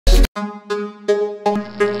This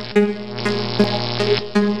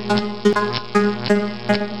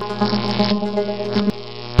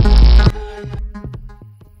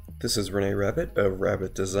is Renee Rabbit of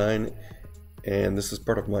Rabbit Design, and this is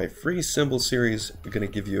part of my free symbol series. I'm going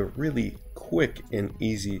to give you a really quick and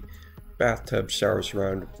easy bathtub shower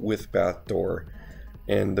surround with bath door.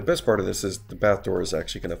 And the best part of this is the bath door is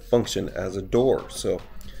actually going to function as a door. So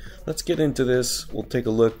let's get into this. We'll take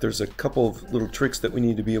a look. There's a couple of little tricks that we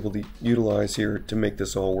need to be able to utilize here to make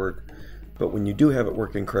this all work. But when you do have it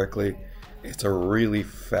working correctly, it's a really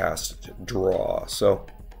fast draw. So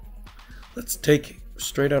let's take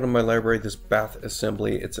straight out of my library this bath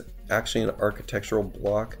assembly. It's actually an architectural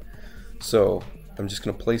block. So I'm just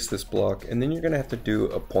going to place this block, and then you're going to have to do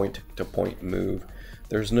a point-to-point move.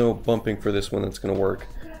 There's no bumping for this one that's going to work,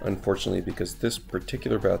 unfortunately, because this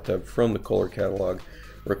particular bathtub from the Kohler catalog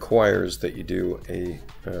requires that you do a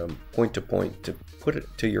point-to-point to put it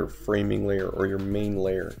to your framing layer or your main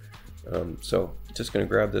layer. So just going to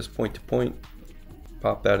grab this point-to-point,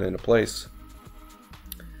 pop that into place,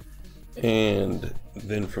 and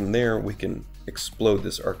then from there we can explode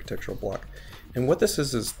this architectural block. And what this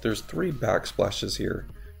is there's 3 backsplashes here: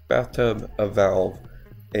 bathtub, a valve,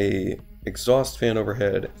 a exhaust fan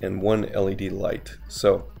overhead, and 1 LED light.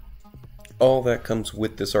 So all that comes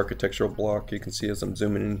with this architectural block. You can see as I'm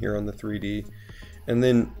zooming in here on the 3D. And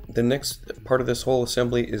then the next part of this whole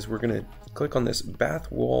assembly is we're going to click on this bath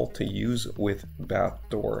wall to use with bath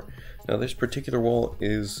door. Now this particular wall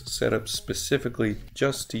is set up specifically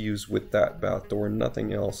just to use with that bath door,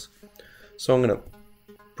 nothing else. So I'm going to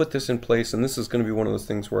put this in place, and this is going to be one of those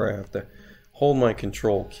things where I have to hold my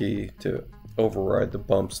control key to override the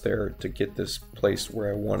bumps there to get this placed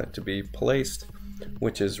where I want it to be placed,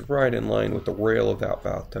 which is right in line with the rail of that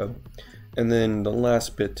bathtub. And then the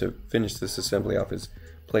last bit to finish this assembly off is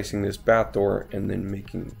placing this bath door and then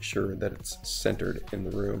making sure that it's centered in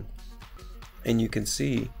the room. And you can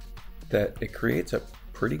see that it creates a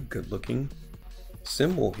pretty good looking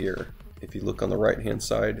symbol here if you look on the right hand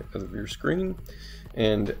side of your screen.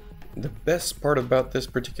 And the best part about this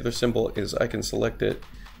particular symbol is I can select it,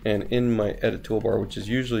 and in my edit toolbar, which is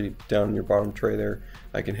usually down in your bottom tray there,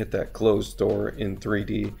 I can hit that closed door in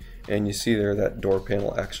 3D, and you see there that door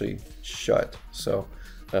panel actually shut. So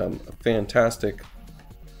a fantastic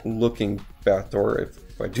looking bath door,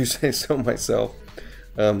 if I do say so myself.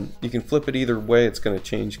 You can flip it either way. It's going to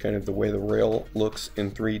change kind of the way the rail looks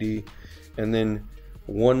in 3D. And then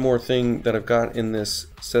one more thing that I've got in this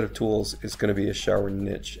set of tools is going to be a shower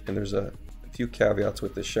niche, and there's a few caveats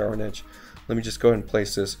with this shower niche. Let me just go ahead and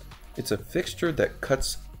place this. It's a fixture that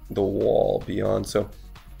cuts the wall beyond, so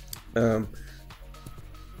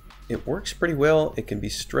it works pretty well. It can be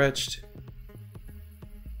stretched.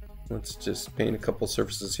 Let's just paint a couple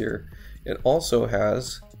surfaces here. It also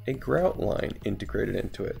has a grout line integrated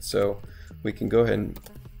into it, so we can go ahead and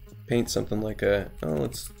paint something like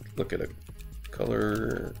let's look at a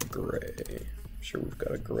color gray. I'm sure we've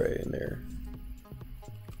got a gray in there,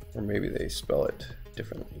 or maybe they spell it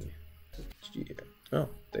differently. Oh,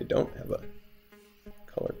 they don't have a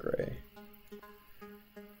color gray.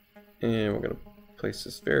 And we're going to place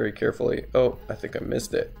this very carefully. Oh, I think I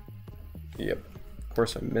missed it. Yep, of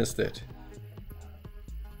course I missed it.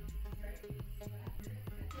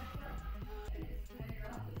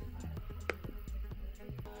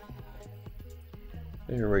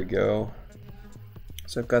 There we go.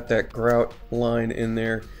 So I've got that grout line in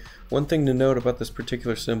there. One thing to note about this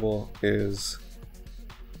particular symbol is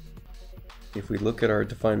if we look at our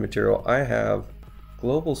defined material, I have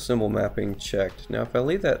global symbol mapping checked. Now if I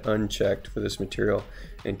leave that unchecked for this material,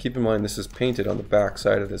 and keep in mind this is painted on the back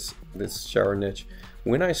side of this shower niche,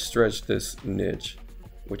 when I stretch this niche,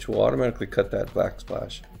 which will automatically cut that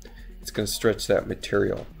backsplash, it's going to stretch that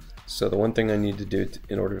material. So the one thing I need to do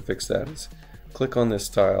in order to fix that is click on this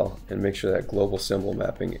tile and make sure that global symbol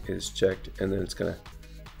mapping is checked, and then it's going to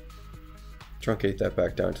truncate that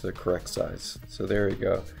back down to the correct size. So there you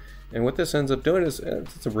go. And what this ends up doing is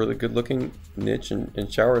it's a really good looking niche and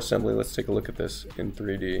shower assembly. Let's take a look at this in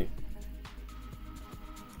 3D.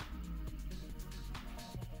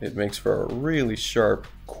 It makes for a really sharp,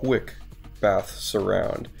 quick bath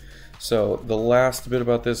surround. So the last bit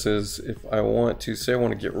about this is if I want to say I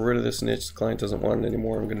want to get rid of this niche, the client doesn't want it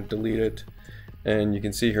anymore, I'm going to delete it. And you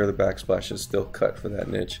can see here the backsplash is still cut for that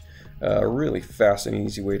niche. A really fast and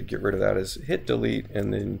easy way to get rid of that is hit delete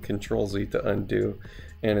and then Control Z to undo,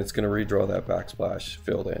 and it's going to redraw that backsplash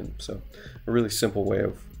filled in. So a really simple way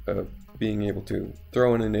of being able to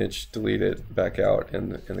throw in a niche, delete it, back out,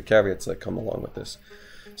 and the caveats that come along with this.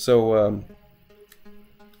 So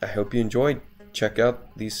I hope you enjoyed. check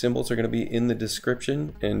out. These symbols are going to be in the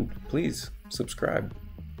description, and please subscribe.